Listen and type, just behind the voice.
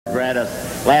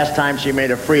Last time she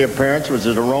made a free appearance was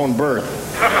at her own birth.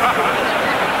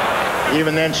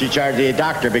 Even then, she charged the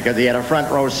doctor because he had a front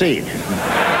row seat.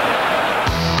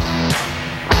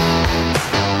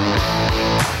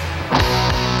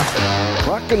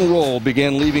 Rock and roll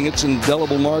began leaving its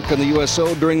indelible mark on the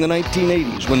USO during the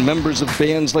 1980s when members of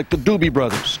bands like the Doobie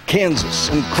Brothers, Kansas,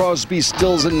 and Crosby,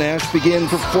 Stills and Nash began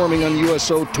performing on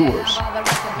USO tours.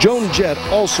 Joan Jett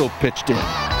also pitched in,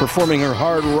 performing her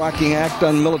hard-rocking act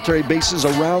on military bases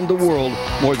around the world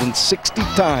more than 60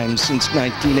 times since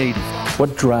 1980.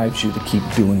 What drives you to keep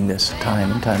doing this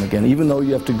time and time again? Even though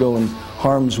you have to go in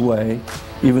harm's way,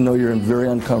 even though you're in very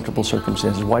uncomfortable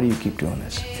circumstances, why do you keep doing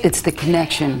this? It's the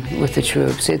connection with the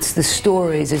troops. It's the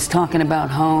stories. It's talking about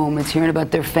home. It's hearing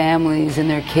about their families and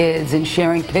their kids and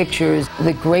sharing pictures.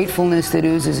 The gratefulness that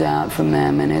oozes out from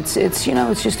them. And it's you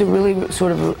know, it's just a really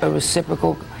sort of a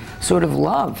reciprocal sort of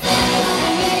love.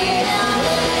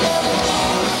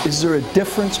 Is there a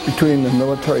difference between the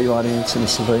military audience and the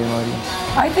civilian audience?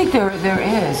 I think there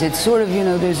is. It's sort of, you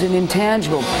know, there's an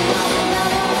intangible.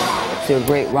 They're a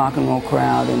great rock and roll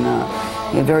crowd and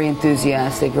you know, very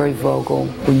enthusiastic, very vocal.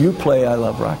 When you play I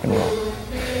Love Rock and Roll,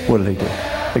 what do?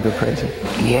 They go crazy?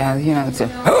 Yeah, you know, it's a,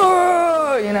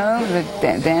 oh, you know,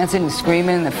 the dancing and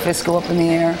screaming, the fist go up in the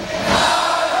air.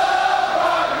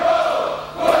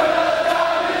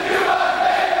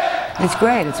 It's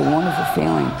great. It's a wonderful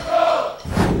feeling.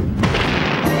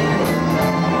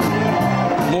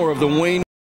 More of the Wayne